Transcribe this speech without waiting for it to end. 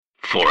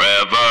Forever.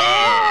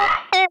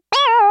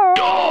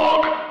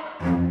 Dog.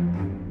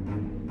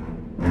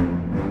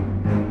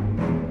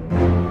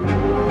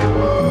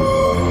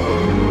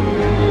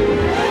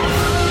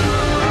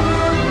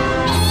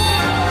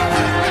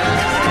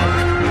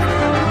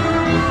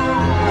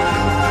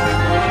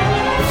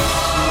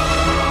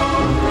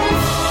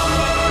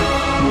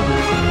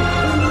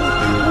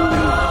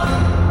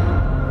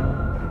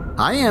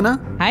 Hi,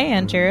 Anna. Hi,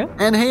 Andrew.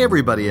 And hey,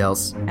 everybody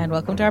else. And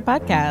welcome to our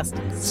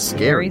podcast,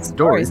 Scary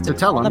Stories to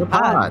Tell on the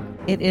Pod.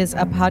 It is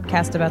a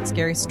podcast about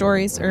scary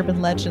stories,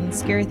 urban legends,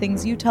 scary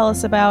things you tell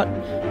us about.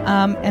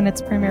 And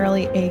it's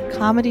primarily a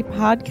comedy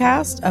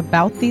podcast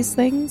about these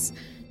things.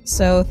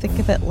 So think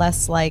of it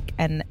less like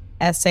an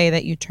essay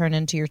that you turn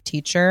into your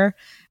teacher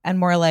and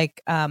more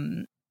like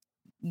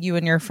you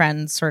and your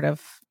friends sort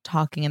of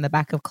talking in the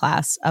back of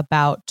class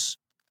about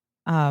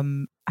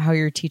how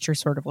your teacher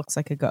sort of looks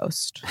like a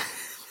ghost.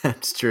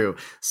 That's true.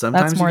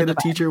 Sometimes you get a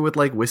teacher with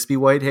like wispy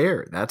white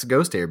hair. That's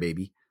ghost hair,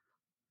 baby.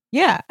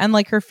 Yeah. And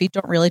like her feet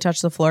don't really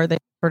touch the floor. They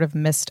sort of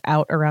mist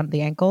out around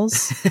the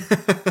ankles.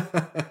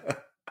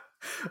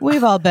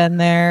 We've all been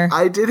there.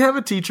 I did have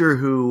a teacher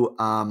who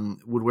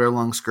would wear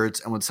long skirts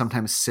and would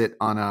sometimes sit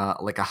on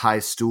a high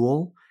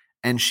stool,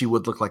 and she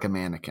would look like a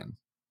mannequin.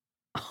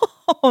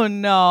 Oh,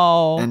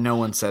 no. And no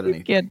one said anything.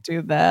 You can't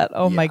do that.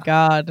 Oh, my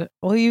God.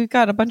 Well, you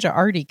got a bunch of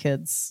arty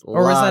kids.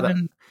 Or was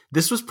that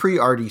This was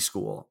pre-arty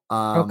school.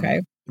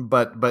 Okay.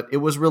 But it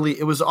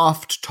was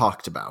oft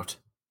talked about.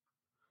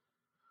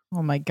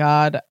 Oh my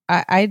God.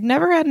 I'd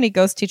never had any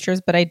ghost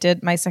teachers, but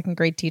my second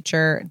grade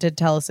teacher did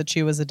tell us that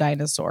she was a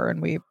dinosaur,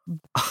 and we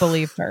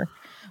believed her,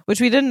 which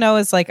we didn't know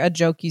is like a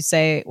joke you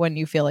say when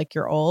you feel like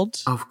you're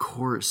old. Of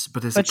course.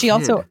 But she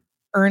also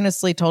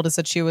earnestly told us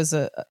that she was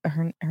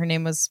her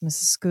name was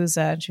Mrs.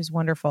 Scusa, and she was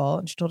wonderful.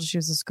 And she told us she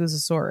was a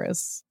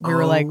Scusasaurus. We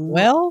were like,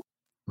 well,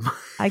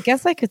 I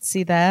guess I could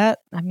see that.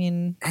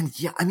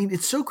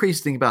 It's so crazy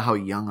to think about how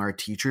young our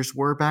teachers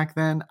were back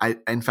then.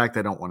 In fact,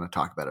 I don't want to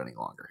talk about it any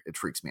longer. It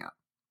freaks me out.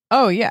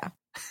 Oh yeah.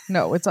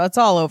 No, it's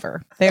all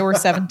over. They were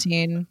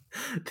 17.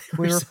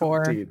 We were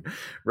 4.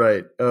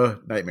 Right.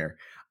 Nightmare.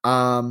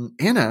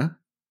 Anna,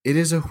 it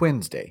is a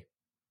Wednesday.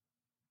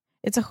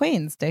 It's a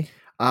Wednesday.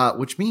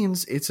 Which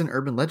means it's an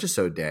Urban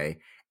Legisode day.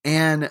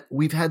 And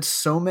we've had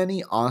so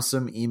many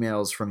awesome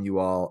emails from you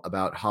all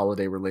about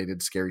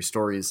holiday-related scary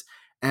stories.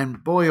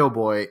 And boy, oh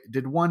boy,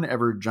 did one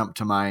ever jump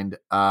to mind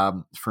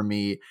for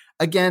me.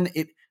 Again,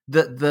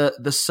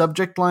 the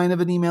subject line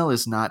of an email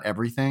is not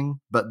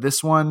everything, but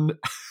this one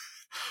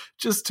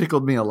just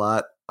tickled me a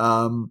lot.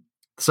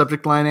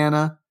 Subject line,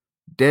 Anna,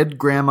 dead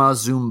grandma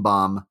Zoom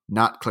bomb,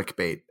 not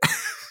clickbait.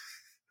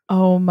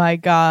 Oh my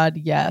God,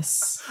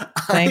 yes.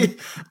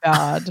 Thank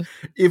God.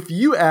 If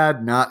you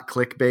add not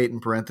clickbait in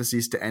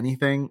parentheses to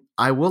anything,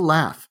 I will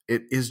laugh.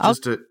 It is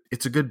just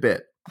it's a good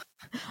bit.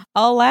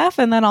 I'll laugh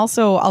and then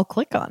also I'll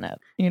click on it,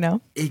 you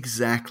know?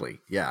 Exactly.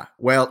 Yeah.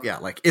 Well, yeah,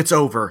 like it's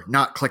over,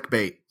 not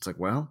clickbait. It's like,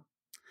 well.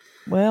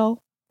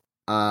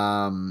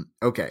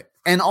 Okay.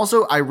 And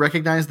also I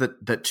recognize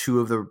that 2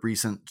 of the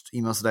recent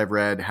emails that I've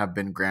read have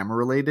been grammar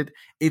related.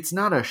 It's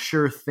not a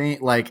sure thing.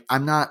 Like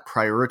I'm not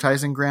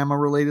prioritizing grammar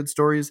related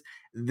stories.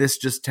 This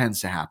just tends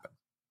to happen.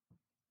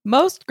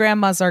 Most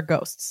grandmas are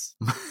ghosts.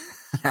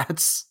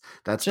 That's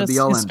just the be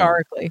all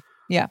historically.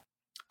 Yeah.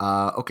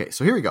 Okay.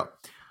 So here we go.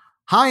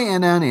 Hi,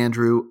 Anna and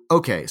Andrew.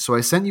 Okay, so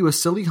I sent you a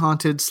silly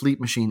haunted sleep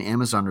machine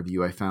Amazon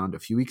review I found a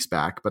few weeks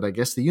back, but I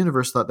guess the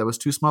universe thought that was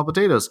 2 small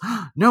potatoes.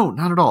 No,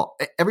 not at all.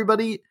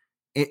 Everybody,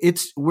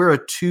 we're a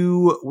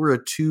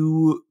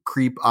two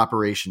creep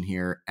operation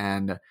here,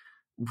 and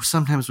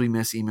sometimes we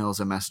miss emails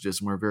and messages,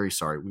 and we're very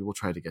sorry. We will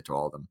try to get to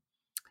all of them.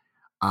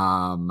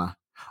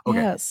 Okay.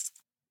 Yes.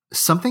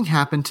 Something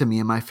happened to me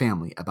and my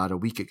family about a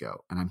week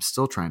ago, and I'm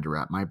still trying to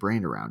wrap my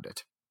brain around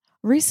it.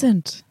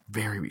 Recent.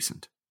 Very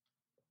recent.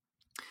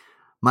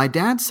 My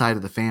dad's side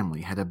of the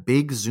family had a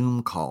big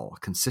Zoom call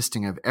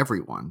consisting of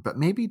everyone, but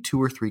maybe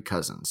 2 or 3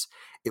 cousins.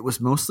 It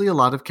was mostly a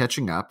lot of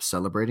catching up,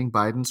 celebrating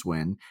Biden's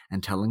win,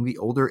 and telling the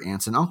older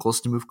aunts and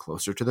uncles to move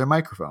closer to their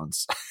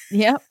microphones.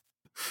 Yep.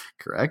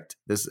 Correct?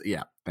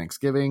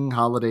 Thanksgiving,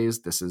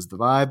 holidays, this is the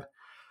vibe.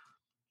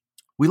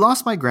 We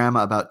lost my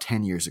grandma about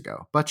 10 years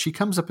ago, but she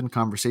comes up in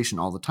conversation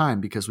all the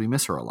time because we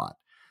miss her a lot.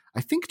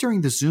 I think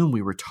during the Zoom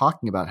we were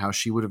talking about how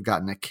she would have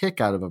gotten a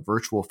kick out of a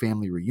virtual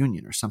family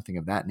reunion or something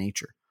of that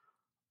nature.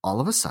 All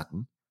of a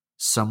sudden,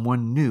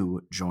 someone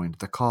new joined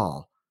the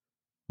call.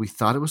 We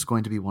thought it was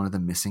going to be one of the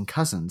missing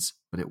cousins,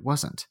 but it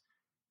wasn't.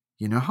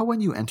 You know how when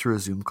you enter a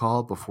Zoom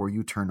call, before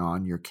you turn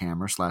on your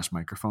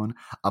camera/microphone,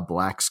 a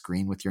black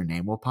screen with your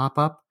name will pop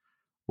up?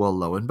 Well,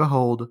 lo and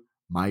behold,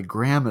 my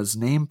grandma's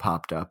name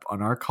popped up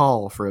on our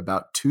call for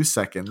about 2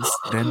 seconds,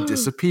 then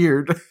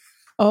disappeared.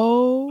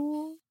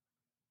 Oh.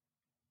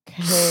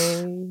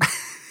 Okay.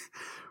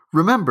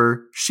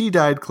 Remember, she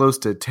died close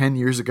to 10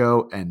 years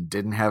ago and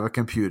didn't have a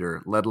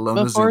computer, let alone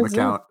a Zoom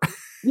account.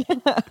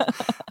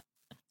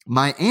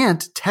 My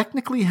aunt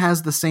technically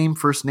has the same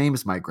first name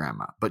as my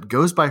grandma, but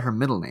goes by her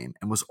middle name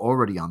and was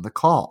already on the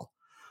call.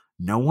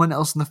 No one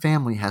else in the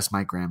family has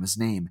my grandma's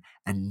name,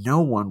 and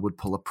no one would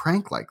pull a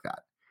prank like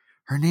that.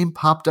 Her name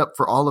popped up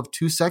for all of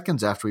 2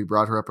 seconds after we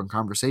brought her up in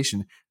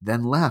conversation,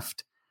 then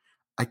left.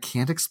 I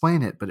can't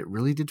explain it, but it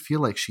really did feel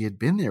like she had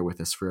been there with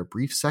us for a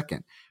brief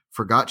second,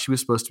 forgot she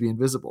was supposed to be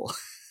invisible.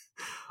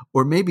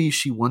 Or maybe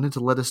she wanted to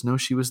let us know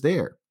she was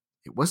there.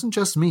 It wasn't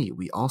just me,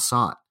 we all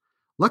saw it.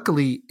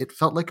 Luckily, it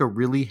felt like a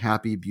really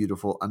happy,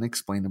 beautiful,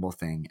 unexplainable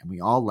thing, and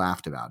we all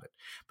laughed about it.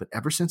 But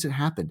ever since it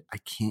happened, I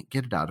can't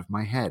get it out of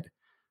my head.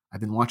 I've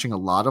been watching a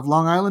lot of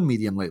Long Island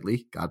Medium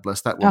lately. God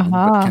bless that woman.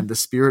 But can the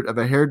spirit of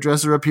a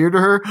hairdresser appear to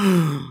her?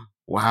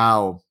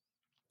 Wow.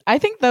 I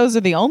think those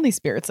are the only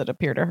spirits that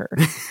appear to her.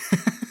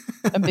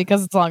 And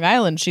because it's Long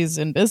Island, she's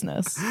in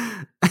business.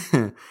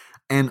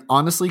 And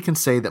honestly can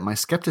say that my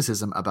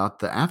skepticism about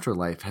the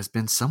afterlife has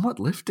been somewhat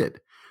lifted.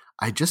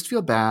 I just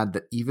feel bad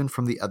that even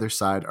from the other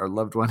side, our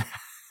loved one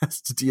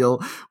has to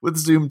deal with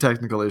Zoom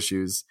technical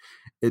issues.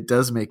 It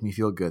does make me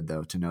feel good,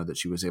 though, to know that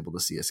she was able to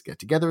see us get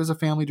together as a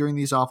family during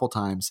these awful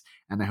times,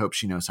 and I hope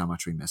she knows how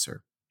much we miss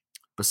her.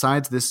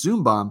 Besides this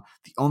Zoom bomb,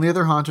 the only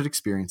other haunted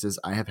experiences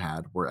I have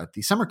had were at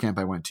the summer camp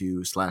I went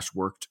to /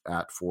 worked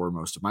at for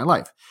most of my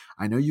life.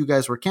 I know you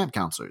guys were camp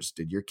counselors.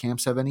 Did your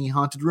camps have any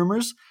haunted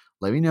rumors?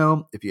 Let me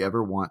know if you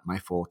ever want my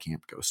full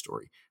camp ghost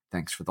story.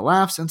 Thanks for the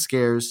laughs and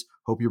scares.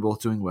 Hope you're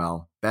both doing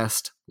well.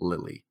 Best,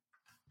 Lily.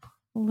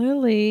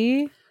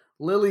 Lily,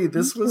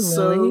 this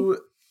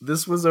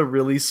was a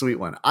really sweet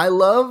one. I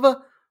love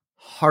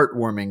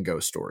heartwarming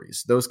ghost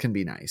stories. Those can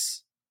be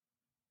nice.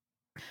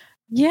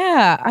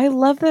 Yeah, I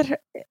love that.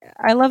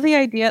 I love the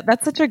idea.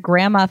 That's such a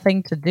grandma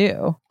thing to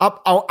do.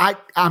 Oh God.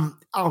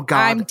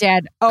 I'm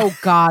dead. Oh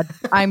God.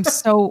 I'm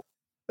so.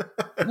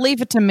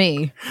 Leave it to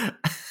me.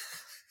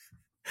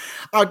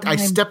 I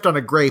stepped on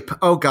a grape.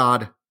 Oh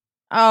God.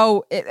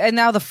 Oh, and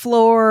now the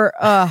floor.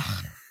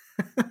 Ugh.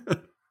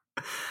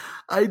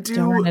 I do.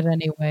 Darn it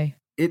anyway.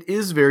 It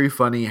is very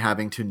funny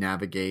having to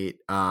navigate.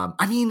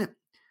 I mean,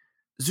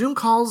 Zoom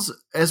calls,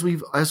 as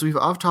we've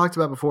all talked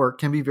about before,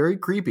 can be very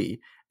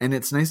creepy, and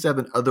it's nice to have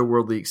an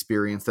otherworldly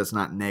experience that's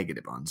not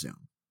negative on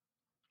Zoom.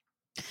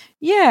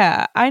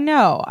 Yeah, I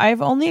know.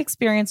 I've only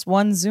experienced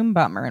one Zoom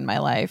bummer in my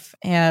life,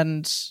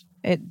 and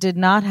it did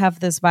not have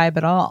this vibe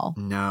at all.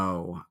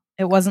 No.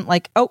 It wasn't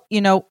like, I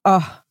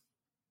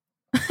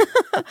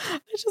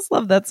just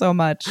love that so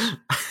much.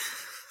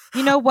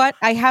 You know what?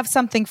 I have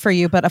something for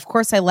you, but of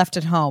course I left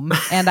it home,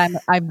 and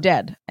I'm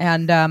dead.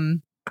 And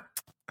darn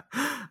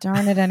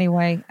it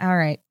anyway. All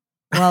right.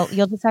 Well,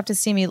 you'll just have to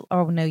see me.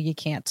 Oh no, you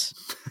can't.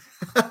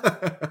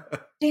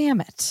 Damn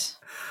it.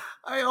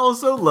 I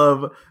also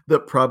love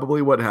that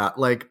probably what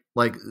like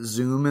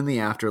Zoom in the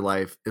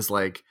afterlife is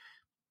like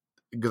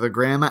the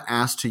grandma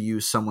asked to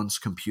use someone's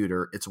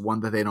computer. It's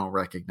one that they don't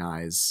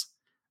recognize.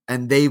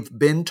 And they've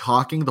been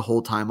talking the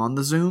whole time on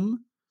the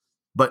Zoom,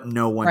 but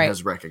no one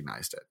has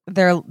recognized it.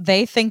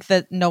 They think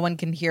that no one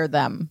can hear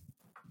them.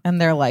 And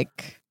they're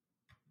like,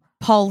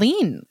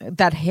 Pauline,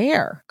 that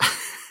hair.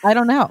 I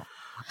don't know.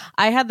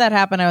 I had that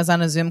happen. I was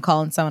on a Zoom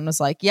call and someone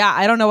was like, yeah,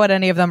 I don't know what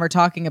any of them are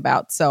talking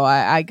about. So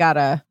I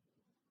gotta,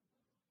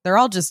 they're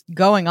all just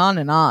going on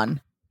and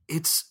on.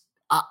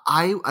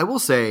 I will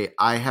say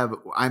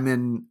I'm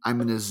in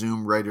a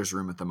Zoom writer's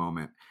room at the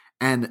moment.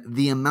 And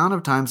the amount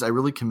of times I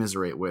really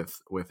commiserate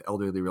with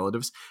elderly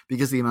relatives,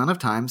 because the amount of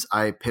times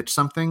I pitch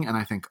something and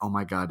I think, oh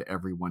my God,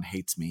 everyone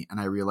hates me. And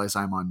I realize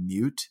I'm on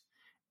mute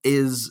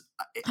is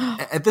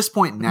at this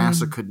point,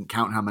 NASA couldn't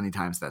count how many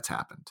times that's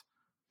happened.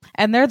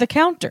 And they're the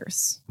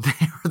counters.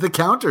 They're the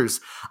counters.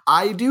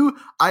 I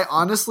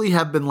honestly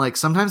have been like,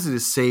 sometimes it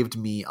has saved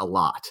me a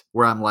lot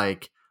where I'm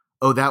like,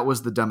 oh, that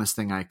was the dumbest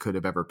thing I could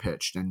have ever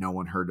pitched and no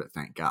one heard it.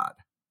 Thank God,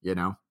 you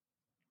know?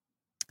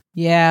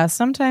 Yeah,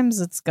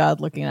 sometimes it's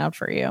God looking out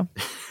for you.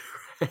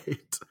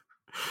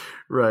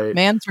 Right.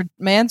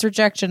 Man's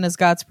rejection is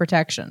God's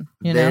protection.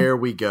 There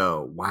we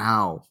go.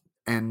 Wow.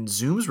 And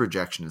Zoom's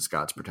rejection is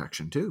God's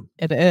protection too.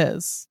 It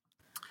is.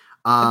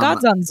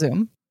 God's on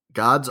Zoom.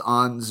 God's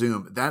on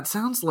Zoom. That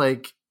sounds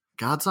like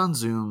God's on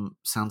Zoom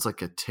sounds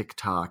like a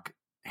TikTok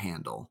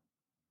handle.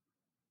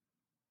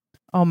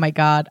 Oh my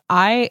God.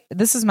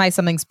 This is my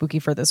something spooky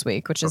for this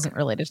week, which isn't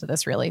related to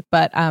this really,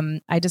 but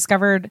I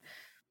discovered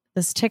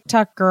this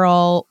TikTok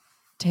girl,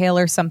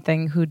 Taylor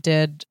something, who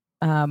did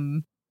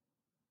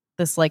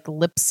this like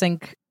lip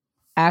sync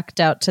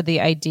act out to the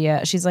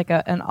idea. She's like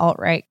an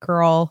alt-right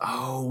girl.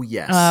 Oh,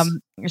 yes.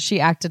 She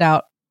acted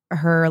out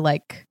her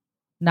like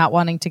not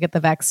wanting to get the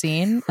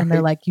vaccine. And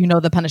they're like,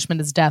 the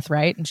punishment is death,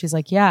 right? And she's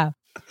like, yeah,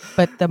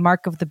 but the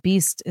mark of the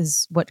beast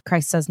is what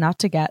Christ says not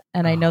to get.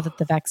 And I know that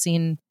the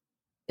vaccine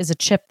is a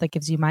chip that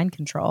gives you mind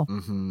control.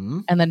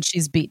 Mm-hmm. And then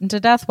she's beaten to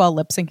death while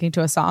lip syncing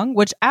to a song,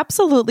 which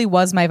absolutely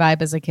was my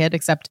vibe as a kid,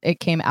 except it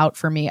came out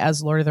for me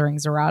as Lord of the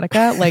Rings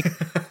erotica. Like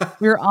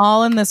we were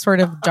all in this sort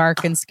of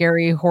dark and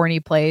scary,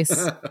 horny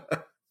place.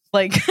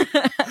 Like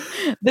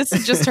this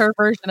is just her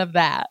version of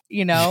that,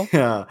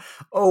 Yeah.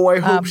 Oh, I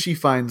hope she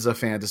finds a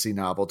fantasy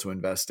novel to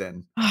invest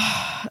in.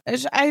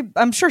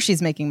 I'm sure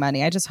she's making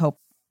money.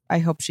 I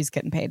hope she's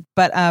getting paid.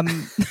 But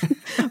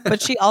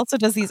But she also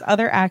does these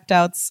other act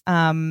outs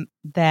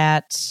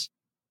that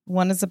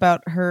one is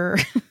about her.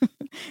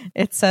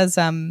 It says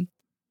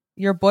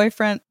your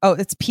boyfriend. Oh,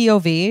 it's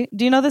POV.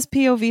 Do you know this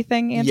POV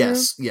thing, Andrew?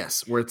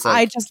 Yes. Where it's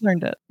I like, just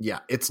learned it. yeah,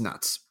 it's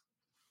nuts.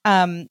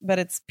 But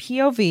it's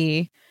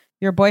POV.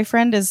 Your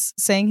boyfriend is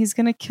saying he's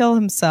going to kill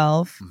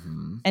himself.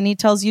 Mm-hmm. And he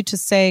tells you to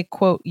say,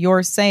 quote,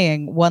 "you're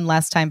saying" one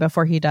last time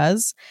before he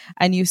does.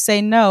 And you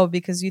say no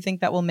because you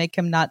think that will make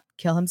him not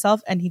kill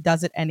himself. And he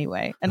does it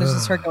anyway. And it's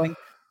just her going,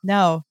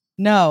 no,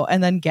 no.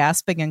 And then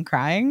gasping and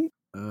crying.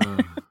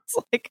 It's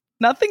like,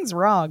 nothing's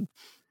wrong.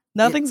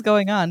 Nothing's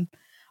going on.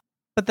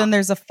 But then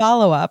there's a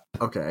follow-up.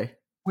 Okay.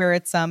 Where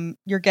it's,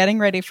 you're getting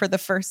ready for the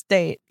first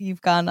date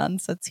you've gone on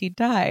since he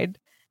died.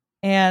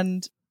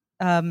 And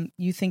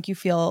you think you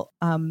feel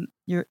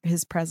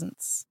his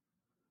presence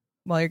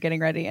while you're getting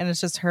ready, and it's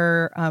just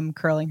her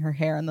curling her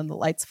hair, and then the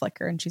lights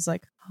flicker, and she's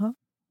like, "Huh?"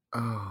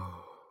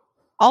 Oh,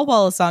 all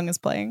while a song is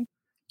playing.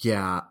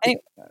 Yeah, Anyway.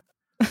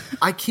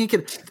 I can't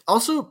get.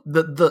 Also,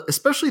 the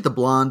especially the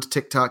blonde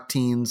TikTok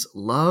teens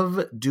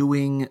love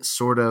doing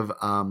sort of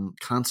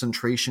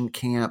concentration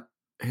camp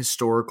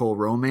historical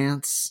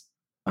romance.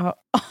 Oh.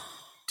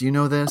 Do you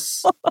know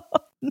this?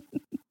 No.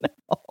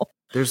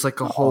 There's like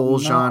a whole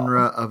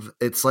genre of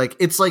it's like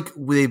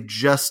they've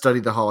just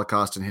studied the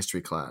Holocaust in history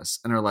class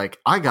and are like,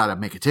 I gotta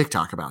make a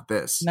TikTok about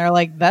this. And they're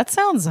like, that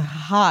sounds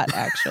hot,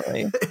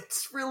 actually.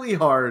 It's really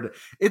hard.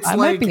 It's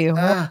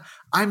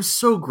I'm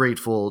so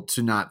grateful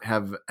to not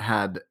have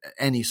had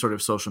any sort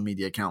of social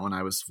media account when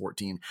I was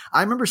 14.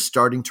 I remember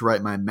starting to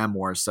write my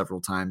memoirs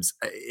several times.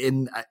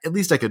 At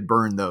least I could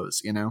burn those,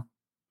 you know?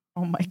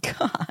 Oh my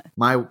God.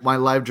 My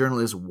live journal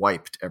is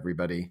wiped,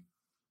 everybody.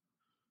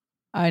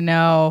 I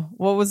know.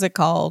 What was it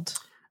called?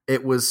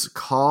 It was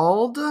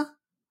called,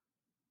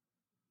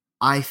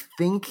 I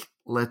think,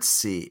 let's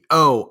see.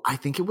 Oh, I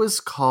think it was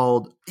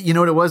called, you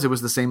know what it was? It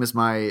was the same as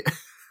my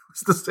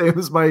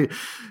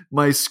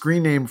my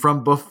screen name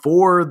from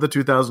before the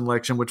 2000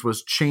 election, which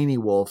was Cheney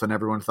Wolf, and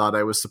everyone thought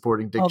I was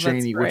supporting Dick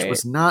Cheney, which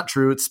was not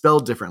true. It's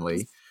spelled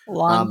differently.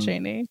 Lon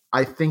Chaney.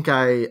 I think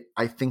I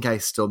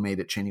still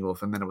made it Cheney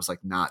Wolf, and then it was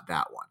like not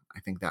that one.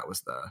 I think that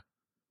was the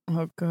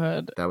Oh,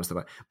 good. That was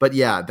the, but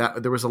yeah,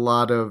 there was a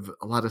lot of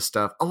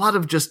stuff, a lot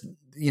of just,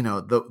 you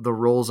know, the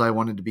roles I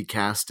wanted to be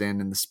cast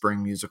in the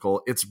spring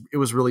musical. It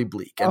was really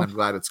bleak, and I'm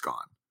glad it's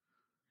gone.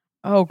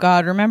 Oh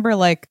God. Remember,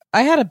 like,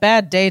 I had a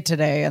bad day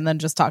today, and then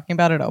just talking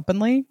about it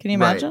openly. Can you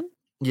imagine?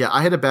 Right. Yeah.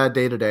 I had a bad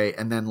day today,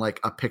 and then like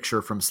a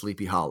picture from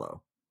Sleepy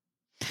Hollow.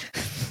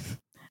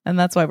 And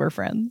that's why we're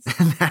friends.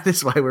 And that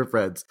is why we're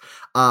friends.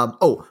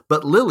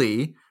 But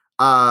Lily,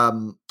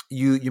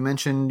 you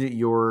mentioned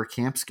your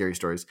camp scary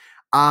stories.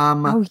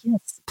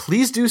 Yes.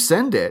 Please do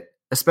send it,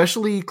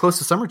 especially close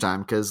to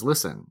summertime, because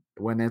listen,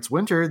 when it's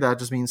winter, that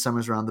just means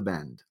summer's around the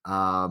bend.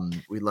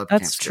 We love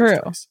that's camp scary true.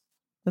 Stories.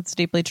 That's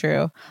deeply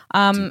true.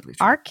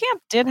 Our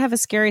camp did have a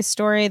scary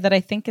story that I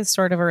think is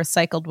sort of a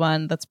recycled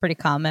one that's pretty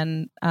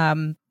common.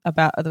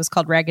 It was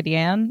called Raggedy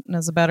Ann, and it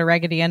was about a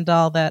Raggedy Ann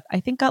doll that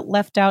I think got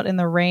left out in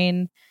the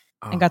rain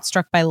and got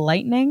struck by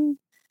lightning.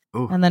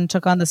 Ooh. And then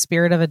took on the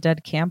spirit of a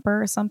dead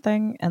camper or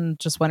something, and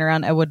just went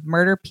around and would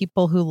murder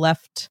people who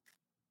left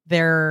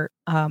their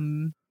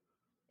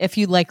if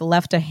you like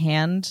left a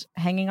hand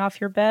hanging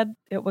off your bed,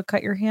 it would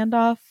cut your hand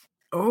off.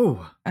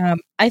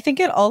 I think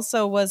it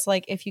also was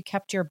like if you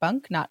kept your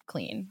bunk not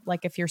clean,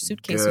 like if your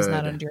suitcase was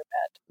not under your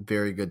bed.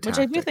 Very good tactic.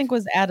 Which I do think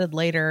was added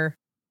later,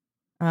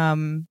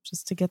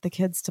 just to get the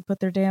kids to put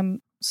their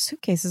damn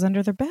suitcases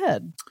under their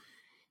bed.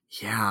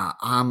 Yeah.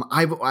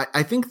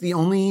 I think the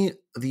only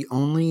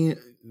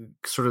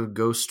sort of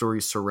ghost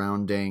stories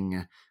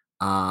surrounding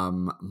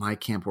my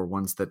camp were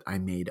ones that I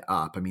made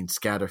up. I mean,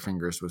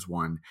 Scatterfingers was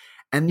one.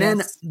 And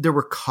then there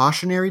were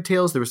cautionary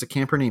tales. There was a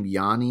camper named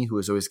Yanni who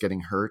was always getting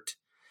hurt.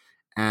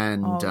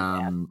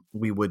 And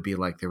we would be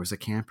like, there was a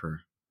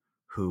camper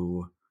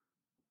who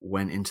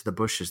went into the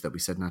bushes that we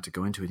said not to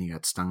go into, and he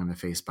got stung in the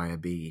face by a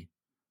bee.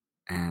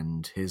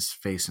 And his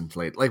face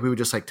inflated. Like, we would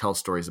just like tell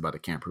stories about a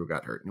camper who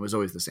got hurt. And it was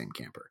always the same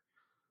camper.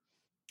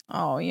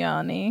 Oh,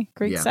 Yanni.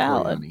 Greek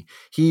salad. Yanni.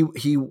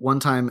 He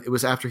one time, it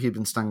was after he'd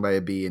been stung by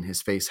a bee and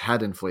his face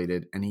had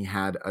inflated, and he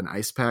had an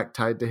ice pack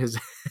tied to his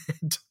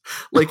head,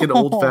 like an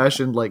old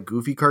fashioned, like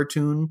Goofy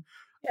cartoon.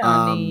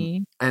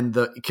 Yanni. And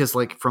because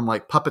like from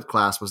like puppet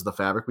class was the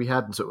fabric we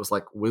had. And so it was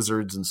like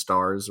wizards and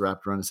stars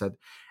wrapped around his head.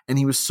 And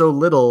he was so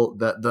little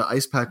that the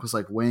ice pack was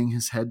like weighing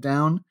his head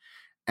down.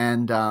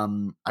 And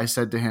I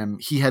said to him,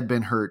 he had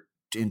been hurt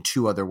in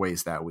 2 other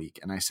ways that week.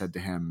 And I said to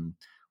him,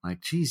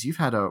 like, geez, you've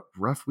had a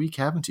rough week,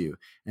 haven't you?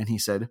 And he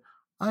said,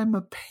 I'm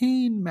a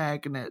pain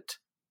magnet,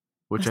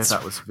 which I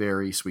thought was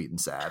very sweet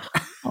and sad.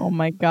 Oh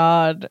my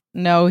God.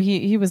 No,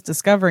 he was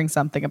discovering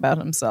something about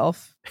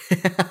himself.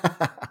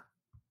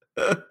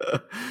 But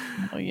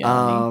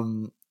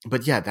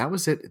yeah, that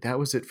was it. That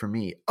was it for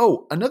me.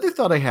 Oh, another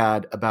thought I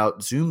had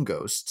about Zoom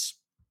ghosts.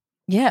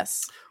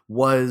 Yes.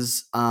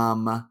 Was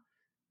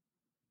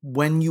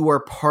when you are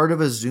part of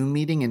a Zoom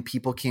meeting and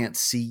people can't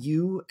see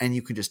you and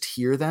you can just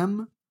hear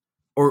them.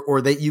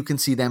 or that you can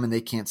see them and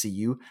they can't see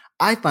you.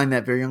 I find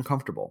that very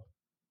uncomfortable.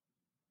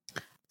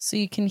 So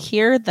you can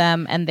hear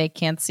them and they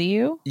can't see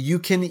you? You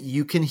can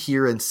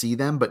hear and see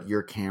them, but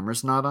your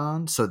camera's not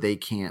on, so they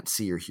can't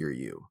see or hear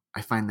you.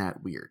 I find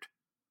that weird.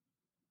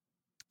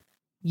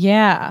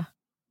 Yeah.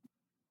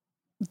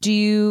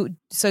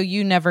 So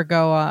you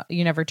never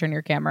you never turn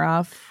your camera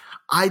off?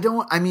 I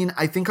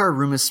think our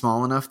room is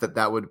small enough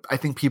I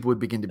think people would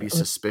begin to be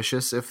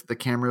suspicious if the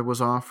camera was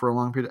off for a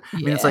long period. I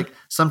mean, it's like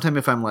sometime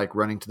if I'm like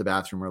running to the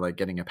bathroom or like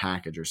getting a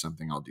package or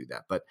something, I'll do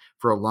that. But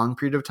for a long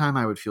period of time,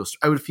 I would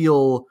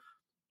feel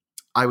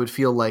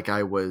like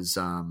I was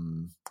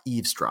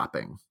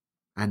eavesdropping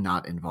and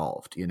not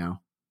involved, you know?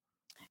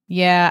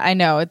 Yeah, I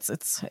know.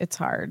 It's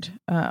hard.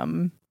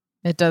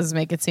 It does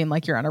make it seem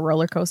like you're on a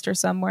roller coaster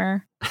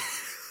somewhere.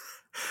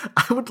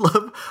 I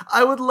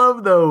would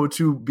love though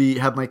to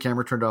have my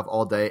camera turned off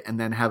all day and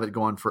then have it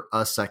go on for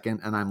a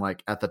second and I'm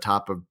like at the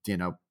top of, you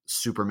know,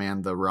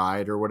 Superman the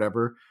ride or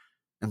whatever,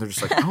 and they're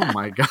just like, oh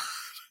my God.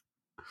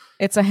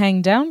 It's a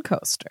hang down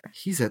coaster.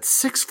 He's at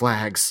Six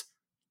Flags.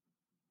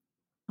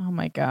 Oh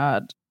my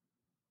God.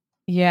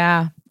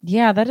 Yeah.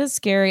 Yeah, that is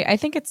scary. I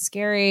think it's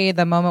scary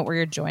the moment where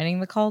you're joining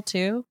the call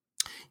too.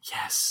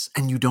 Yes.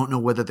 And you don't know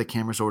whether the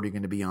camera's already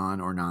going to be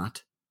on or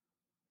not.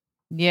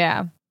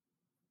 Yeah.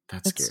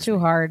 It's too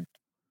hard.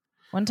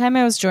 One time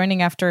I was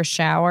joining after a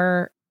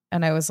shower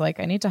and I was like,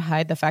 I need to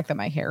hide the fact that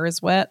my hair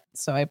is wet.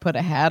 So I put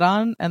a hat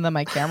on and then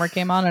my camera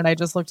came on and I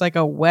just looked like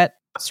a wet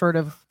sort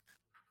of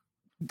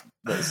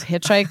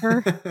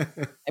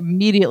hitchhiker.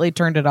 Immediately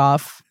turned it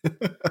off,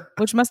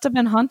 which must have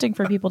been haunting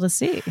for people to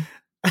see.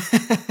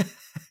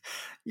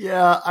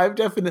 Yeah, I've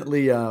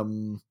definitely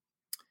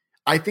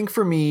I think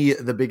for me,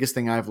 the biggest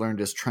thing I've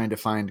learned is trying to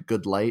find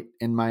good light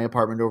in my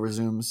apartment over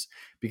Zooms,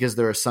 because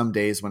there are some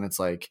days when it's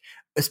like,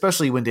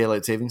 especially when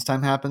daylight savings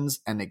time happens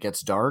and it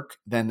gets dark,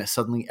 then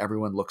suddenly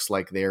everyone looks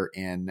like they're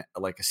in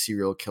like a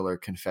serial killer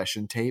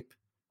confession tape.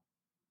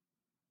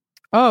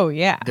 Oh,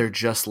 yeah. They're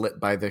just lit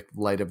by the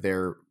light of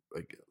their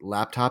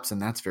laptops,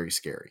 and that's very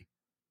scary.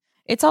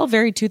 It's all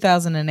very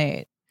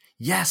 2008.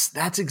 Yes,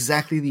 that's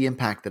exactly the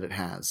impact that it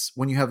has.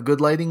 When you have good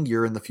lighting,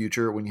 you're in the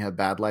future. When you have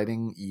bad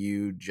lighting,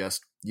 you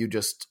just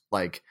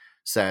like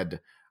said,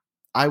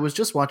 I was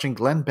just watching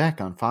Glenn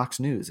Beck on Fox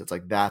News. It's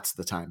like, that's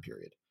the time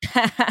period.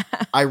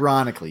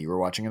 Ironically, you were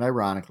watching it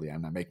ironically.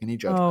 I'm not making any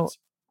judgments.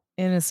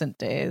 Oh, innocent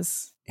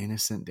days.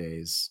 Innocent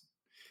days.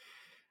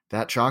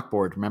 That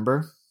chalkboard,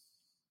 remember?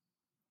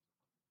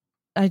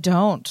 I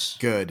don't.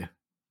 Good.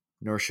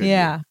 Nor should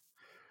you.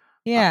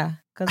 Yeah,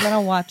 because I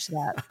don't watch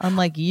that.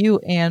 Unlike you,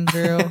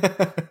 Andrew.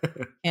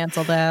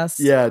 Canceled ass.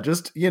 Yeah,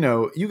 just,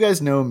 you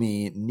guys know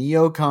me,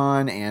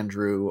 Neocon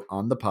Andrew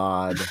on the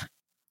pod.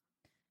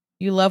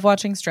 You love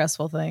watching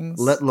stressful things.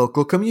 Let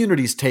local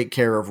communities take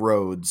care of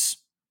roads.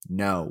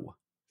 No,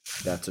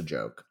 that's a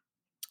joke.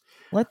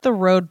 Let the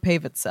road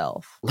pave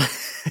itself.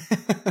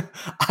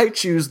 I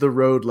choose the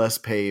road less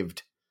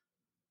paved.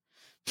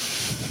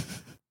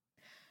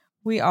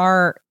 We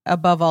are,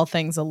 above all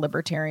things, a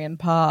libertarian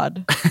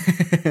pod.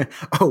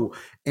 Oh,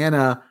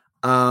 Anna,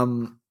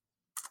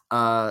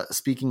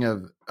 speaking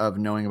of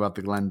knowing about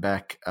the Glenn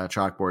Beck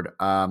chalkboard,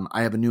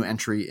 I have a new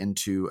entry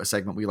into a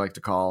segment we like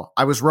to call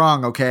I Was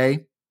Wrong,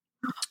 Okay?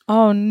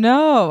 Oh,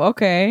 no.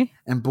 Okay.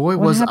 And boy,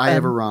 What was happened? I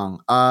ever wrong.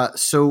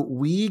 So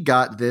we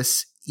got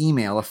this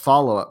email, a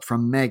follow-up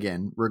from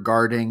Megan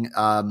regarding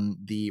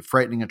the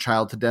frightening a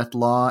child to death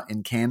law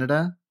in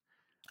Canada.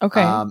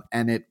 Okay.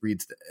 And it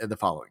reads the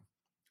following.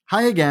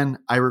 Hi again.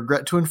 I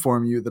regret to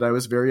inform you that I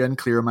was very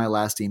unclear in my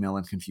last email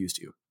and confused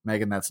you.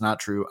 Megan, that's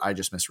not true. I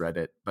just misread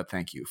it, but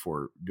thank you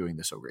for doing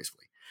this so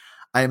gracefully.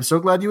 I am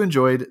so glad you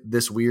enjoyed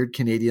this weird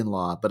Canadian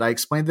law, but I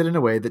explained it in a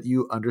way that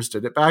you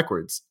understood it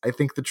backwards. I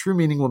think the true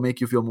meaning will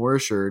make you feel more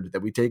assured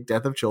that we take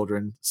death of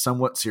children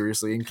somewhat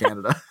seriously in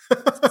Canada.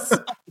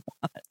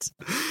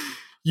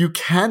 You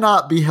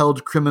cannot be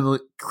held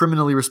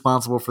criminally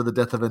responsible for the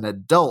death of an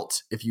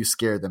adult if you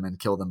scare them and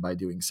kill them by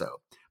doing so.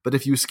 But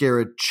if you scare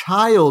a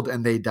child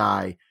and they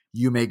die,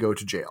 you may go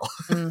to jail.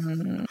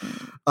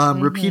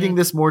 Repeating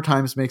this more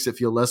times makes it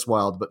feel less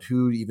wild, but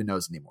who even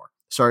knows anymore?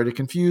 Sorry to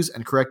confuse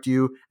and correct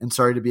you, and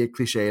sorry to be a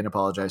cliche and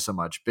apologize so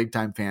much. Big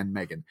time fan,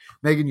 Megan.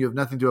 Megan, you have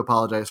nothing to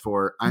apologize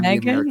for. I'm the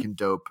American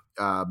dope.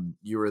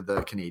 You are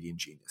the Canadian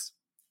genius.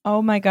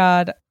 Oh my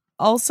God.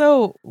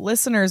 Also,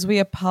 listeners, we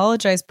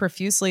apologize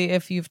profusely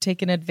if you've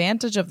taken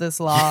advantage of this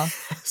law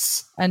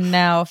and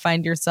now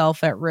find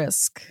yourself at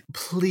risk.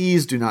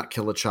 Please do not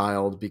kill a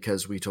child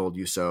because we told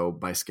you so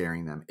by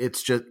scaring them.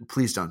 It's just,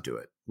 please don't do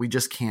it. We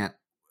just can't.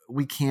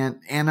 We can't.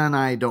 Anna and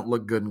I don't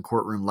look good in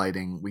courtroom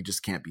lighting. We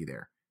just can't be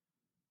there.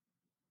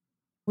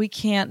 We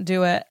can't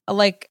do it.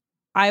 Like,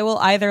 I will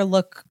either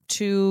look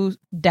too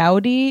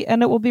dowdy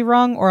and it will be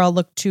wrong, or I'll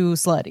look too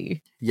slutty.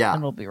 Yeah.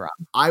 And it'll be wrong.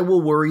 I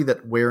will worry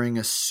that wearing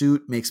a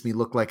suit makes me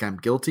look like I'm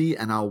guilty,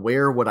 and I'll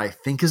wear what I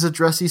think is a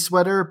dressy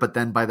sweater, but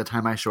then by the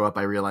time I show up,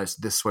 I realize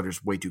this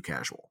sweater's way too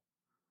casual.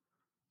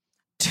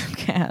 too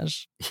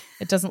cash.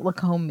 It doesn't look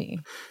homey.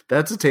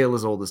 That's a tale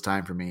as old as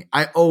time for me.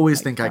 I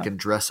always My think God. I can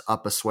dress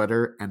up a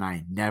sweater, and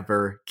I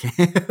never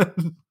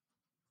can.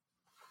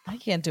 I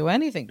can't do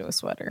anything to a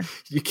sweater.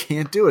 You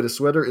can't do it. A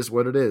sweater is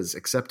what it is.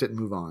 Accept it and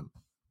move on.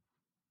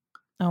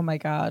 Oh my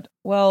God.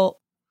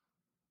 Well,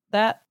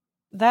 that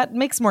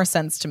makes more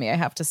sense to me, I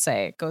have to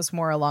say. It goes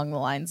more along the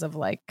lines of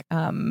like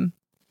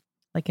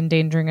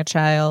endangering a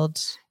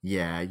child.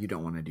 Yeah, you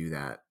don't want to do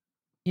that.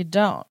 You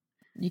don't.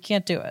 You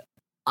can't do it.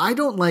 I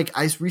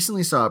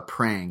recently saw a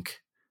prank.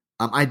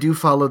 I do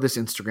follow this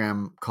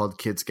Instagram called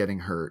Kids Getting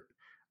Hurt,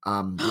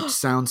 which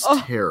sounds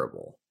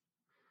terrible.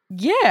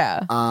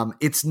 Yeah.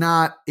 It's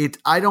not,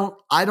 I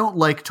don't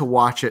like to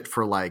watch it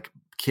for like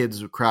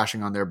kids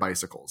crashing on their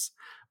bicycles,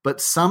 but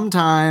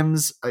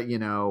sometimes,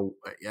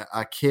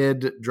 a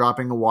kid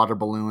dropping a water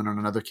balloon on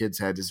another kid's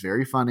head is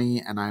very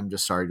funny. And I'm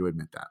just sorry to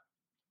admit that.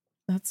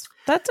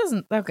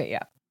 Okay.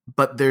 Yeah.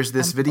 But there's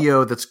this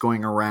video that's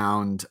going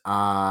around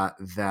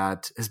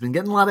that has been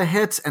getting a lot of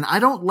hits, and I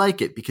don't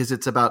like it because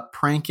it's about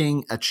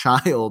pranking a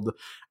child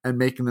and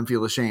making them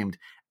feel ashamed.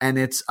 And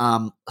it's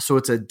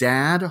it's a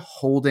dad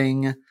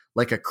holding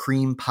like a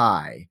cream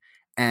pie,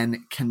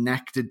 and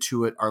connected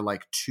to it are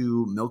like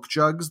two milk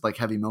jugs, like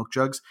heavy milk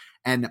jugs,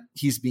 and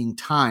he's being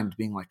timed,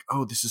 being like,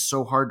 "Oh, this is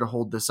so hard to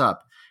hold this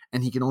up,"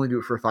 and he can only do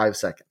it for 5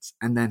 seconds.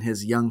 And then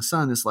his young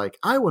son is like,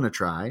 "I want to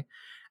try."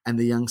 And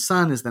the young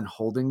son is then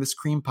holding this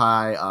cream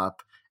pie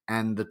up,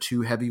 and the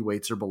two heavy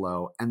weights are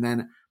below. And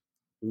then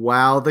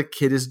while the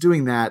kid is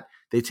doing that,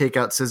 they take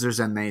out scissors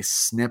and they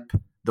snip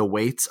the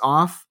weights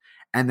off.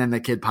 And then the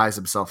kid pies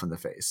himself in the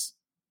face.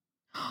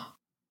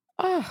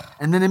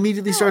 And then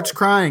immediately starts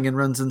crying and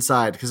runs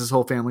inside because his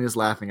whole family is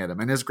laughing at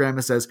him. And his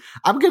grandma says,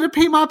 "I'm going to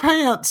pee my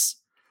pants,"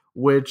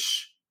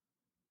 which...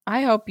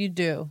 I hope you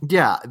do.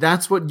 Yeah,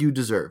 that's what you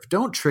deserve.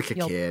 Don't trick a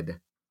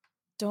kid.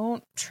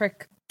 Don't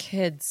trick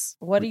kids.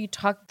 What are you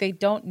talking? They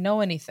don't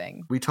know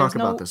anything. We talk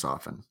about this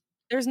often.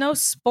 There's no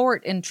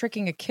sport in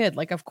tricking a kid.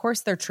 Like, of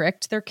course they're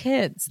tricked. They're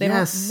kids. They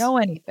don't know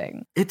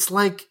anything. It's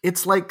like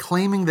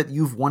claiming that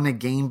you've won a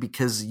game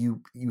because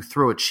you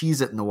throw a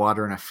Cheez-It in the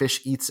water and a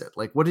fish eats it.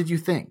 Like, what did you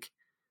think?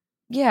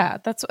 Yeah,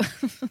 that's what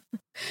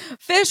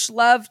fish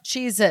love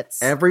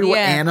Cheez-Its.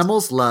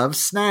 Animals love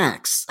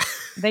snacks.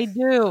 They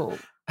do.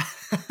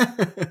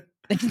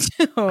 They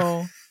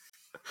do.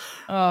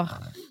 Oh,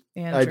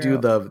 Andrew. I do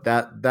love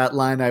that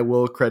line. I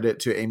will credit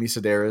to Amy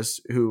Sedaris,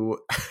 who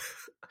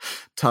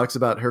talks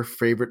about her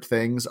favorite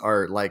things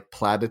are like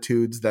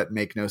platitudes that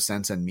make no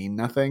sense and mean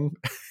nothing.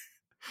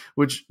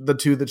 Which the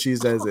two that she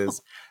says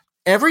is,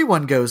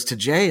 "Everyone goes to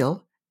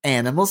jail.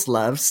 Animals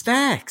love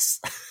snacks."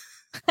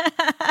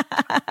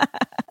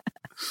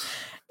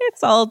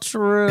 It's all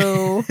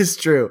true. It's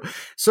true.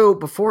 So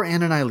before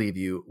Anne and I leave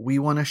you, we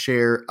want to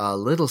share a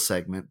little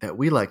segment that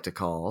we like to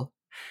call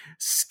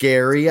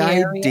Scary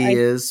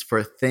Ideas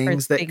for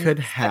Things that Could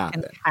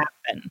Happen.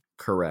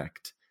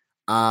 Correct.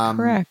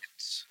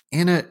 Correct.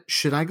 Anna,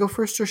 should I go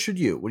first or should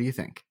you? What do you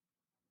think?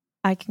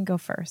 I can go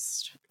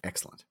first.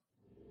 Excellent.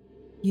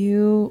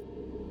 You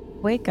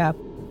wake up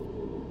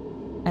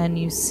and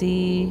you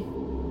see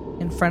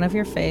in front of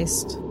your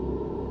face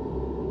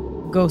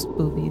ghost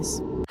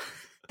boobies.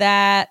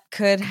 That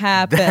could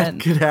happen. That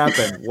could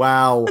happen.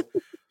 Wow.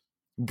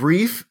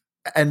 Brief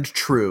and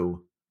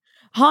true.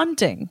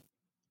 Haunting.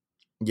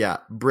 Yeah.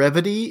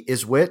 Brevity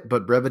is wit,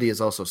 but brevity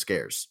is also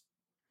scarce.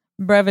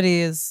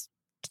 Brevity is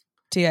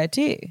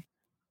TIT.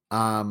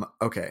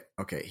 Okay.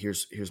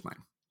 Here's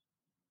mine.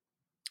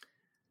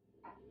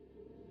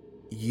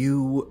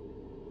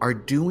 You are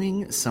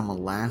doing some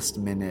last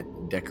minute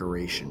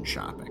decoration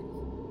shopping,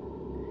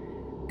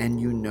 and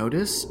you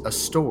notice a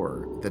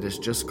store that is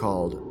just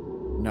called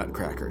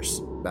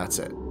Nutcrackers. That's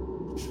it.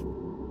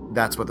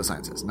 That's what the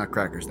sign says.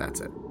 Nutcrackers,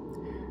 that's it.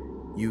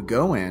 You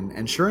go in,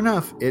 and sure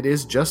enough, it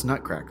is just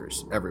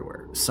nutcrackers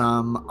everywhere.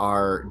 Some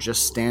are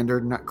just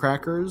standard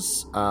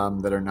nutcrackers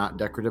that are not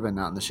decorative and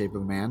not in the shape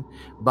of a man,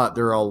 but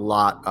there are a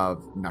lot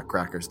of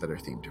nutcrackers that are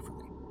themed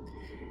differently.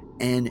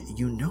 And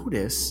you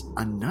notice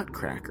a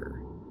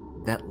nutcracker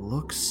that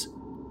looks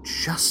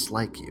just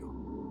like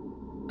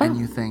you. And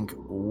you think,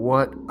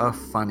 what a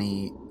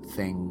funny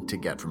thing to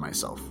get for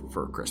myself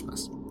for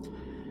Christmas.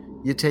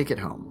 You take it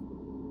home.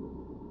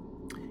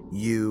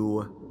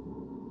 You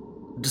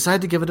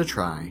decide to give it a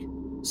try,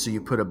 so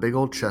you put a big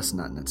old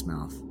chestnut in its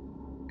mouth,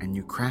 and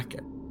you crack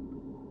it.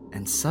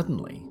 And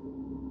suddenly,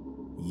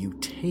 you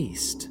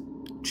taste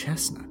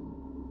chestnut.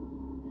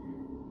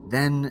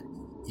 Then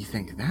you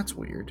think, that's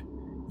weird.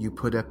 You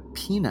put a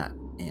peanut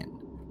in.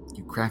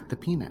 You crack the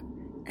peanut,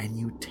 and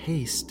you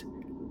taste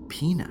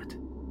peanut.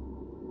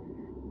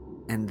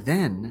 And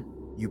then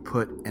you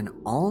put an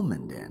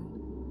almond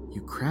in.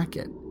 You crack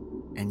it,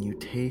 and you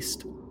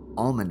taste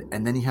almond.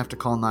 And then you have to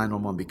call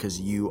 911 because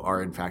you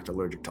are, in fact,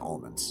 allergic to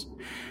almonds.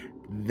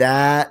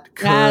 That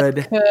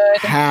could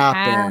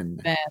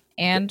happen.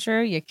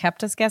 Andrew, you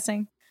kept us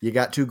guessing. You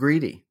got too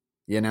greedy,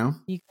 You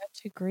got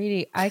too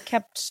greedy. I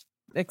kept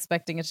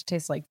expecting it to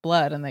taste like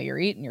blood and that you're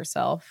eating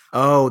yourself.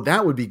 Oh,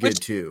 that would be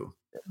good too.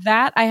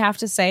 That, I have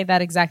to say,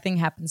 that exact thing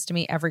happens to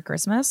me every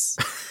Christmas.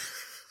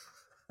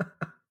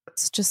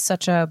 It's just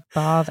such a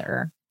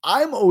bother.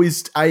 I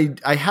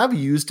have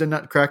used a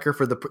nutcracker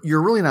for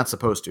you're really not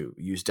supposed to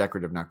use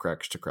decorative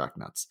nutcrackers to crack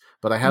nuts,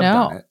 but I have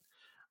done it.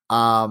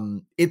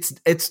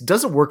 It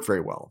doesn't work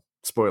very well.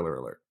 Spoiler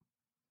alert.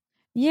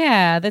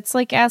 Yeah, that's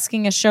like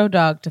asking a show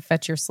dog to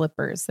fetch your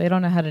slippers. They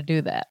don't know how to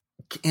do that.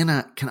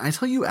 Anna, can I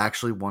tell you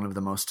actually one of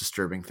the most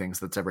disturbing things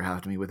that's ever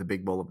happened to me with a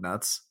big bowl of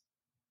nuts?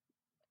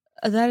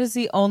 That is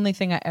the only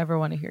thing I ever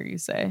want to hear you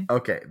say.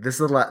 Okay, this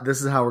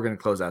is how we're going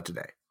to close out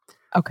today.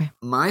 Okay.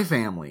 My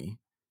family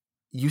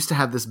used to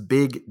have this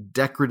big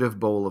decorative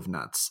bowl of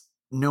nuts.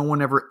 No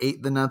one ever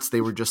ate the nuts.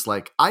 They were just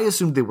like, I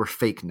assumed they were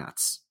fake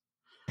nuts.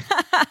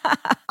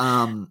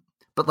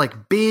 But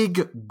like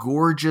big,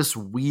 gorgeous,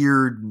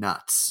 weird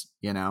nuts,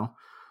 you know,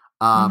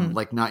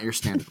 like not your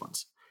standard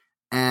ones.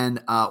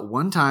 And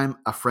one time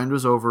a friend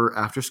was over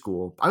after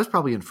school. I was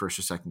probably in first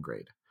or second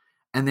grade.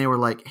 And they were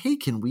like, hey,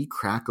 can we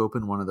crack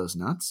open one of those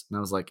nuts? And I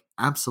was like,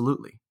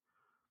 absolutely.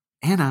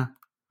 Anna,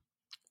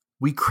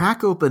 we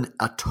crack open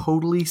a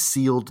totally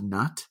sealed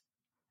nut.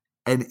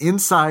 And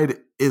inside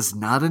is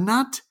not a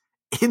nut.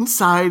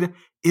 Inside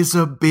is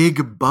a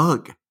big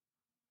bug.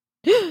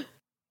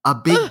 A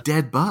big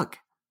dead bug.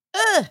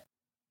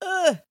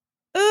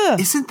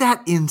 Isn't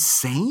that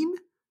insane?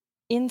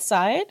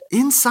 Inside?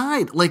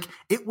 Inside. Like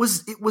it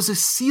was a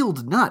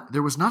sealed nut.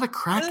 There was not a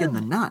crack in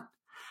the nut.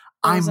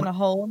 There wasn't a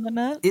hole in the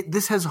nut?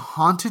 This has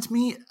haunted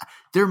me.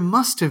 There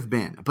must have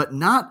been, but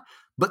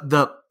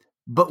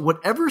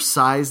whatever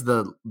size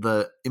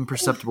the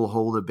imperceptible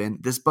hole had been,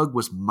 this bug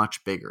was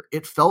much bigger.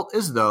 It felt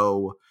as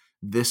though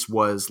this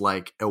was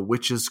like a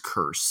witch's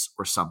curse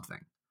or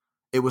something.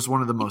 It was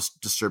one of the most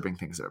disturbing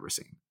things I've ever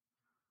seen.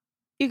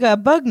 You got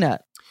a bug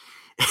nut.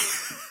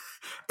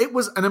 It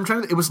was, and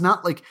it was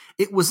not like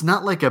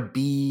a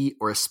bee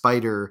or a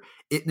spider.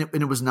 And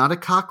it was not a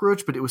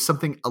cockroach, but it was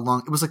something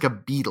it was like a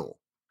beetle.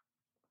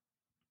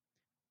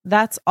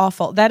 That's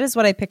awful. That is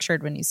what I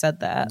pictured when you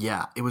said that.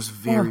 Yeah, it was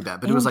very bad,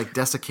 but it was like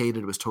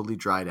desiccated. It was totally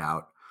dried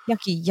out.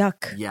 Yucky,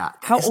 yuck. Yeah.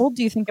 How old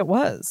do you think it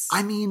was?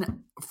 I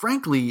mean,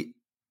 frankly,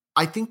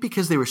 I think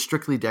because they were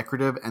strictly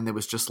decorative and there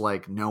was just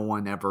like no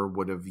one ever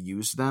would have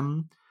used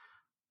them.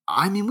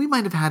 I mean, we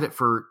might have had it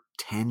for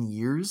 10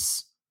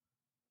 years.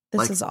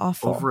 This is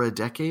awful. Over a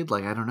decade.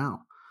 Like, I don't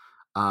know.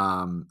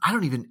 I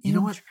don't even, you know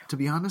what, to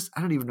be honest,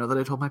 I don't even know that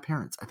I told my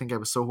parents. I think I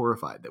was so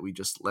horrified that we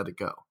just let it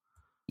go.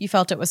 You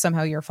felt it was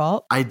somehow your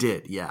fault? I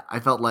did, yeah.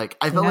 I felt like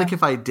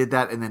if I did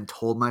that and then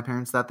told my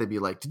parents that, they'd be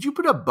like, did you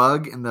put a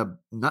bug in the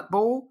nut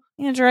bowl?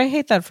 Andrew, I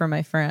hate that for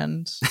my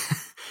friend.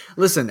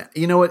 Listen,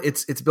 you know what?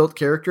 It's built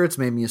character. It's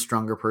made me a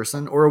stronger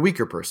person or a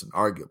weaker person,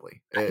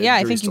 arguably. Yeah,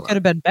 I think you could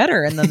have been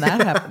better, and then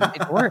that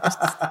happened. It worse.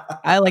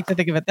 I like to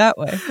think of it that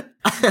way.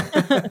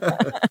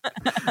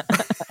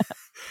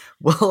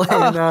 Well,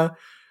 and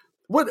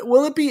what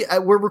will it be?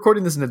 We're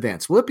recording this in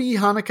advance. Will it be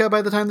Hanukkah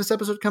by the time this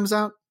episode comes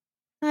out?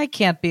 I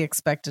can't be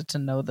expected to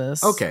know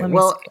this. Okay,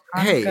 well,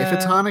 hey, if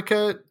it's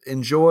Hanukkah,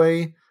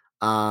 enjoy.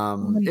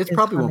 It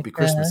probably won't be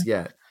Christmas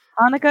yet.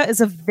 Hanukkah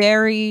is a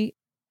very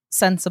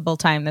sensible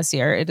time this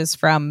year. It is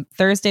from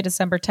Thursday,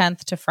 December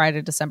 10th to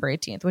Friday, December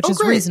 18th, which is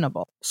great.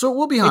 reasonable. So it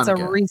will be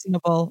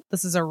Hanukkah.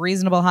 This is a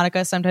reasonable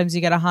Hanukkah. Sometimes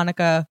you get a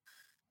Hanukkah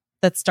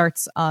that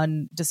starts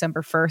on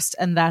December 1st,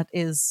 and that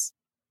is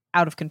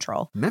out of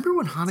control. Remember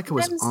when Hanukkah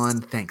was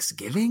on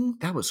Thanksgiving?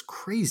 That was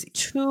crazy.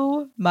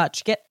 Too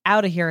much. Get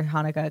out of here,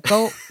 Hanukkah.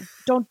 Go.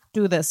 Don't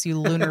do this, you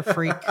lunar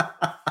freak.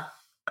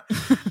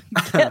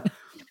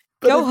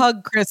 Go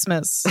hug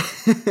Christmas.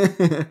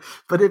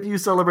 But if you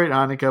celebrate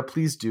Hanukkah,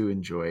 please do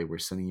enjoy. We're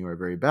sending you our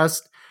very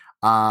best.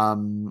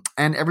 And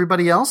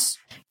everybody else,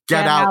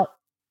 get out.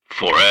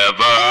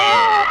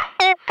 Forever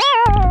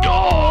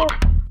Dog.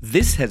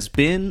 This has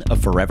been a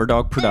Forever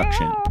Dog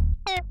production.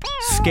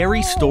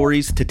 Scary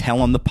Stories to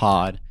Tell on the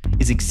Pod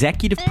is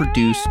executive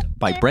produced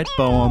by Brett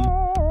Boehm,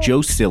 Joe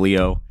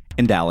Cilio,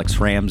 and Alex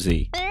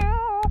Ramsey.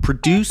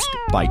 Produced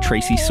by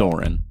Tracy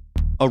Soren.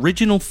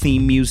 Original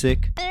theme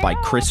music by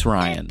Chris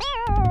Ryan.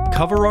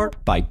 Cover art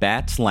by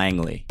Bats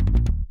Langley.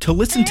 To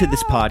listen to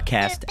this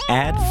podcast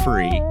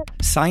ad-free,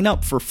 sign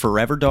up for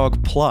Forever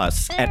Dog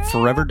Plus at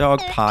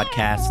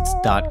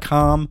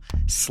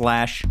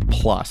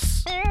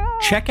foreverdogpodcasts.com/plus.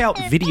 Check out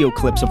video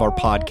clips of our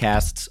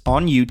podcasts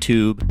on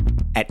YouTube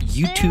at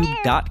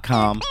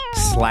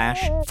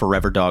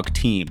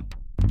youtube.com/foreverdogteam.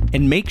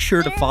 And make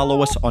sure to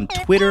follow us on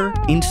Twitter,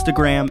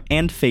 Instagram,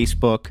 and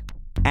Facebook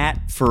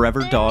at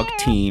Forever Dog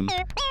Team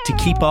to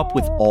keep up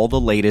with all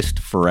the latest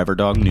Forever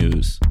Dog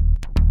news.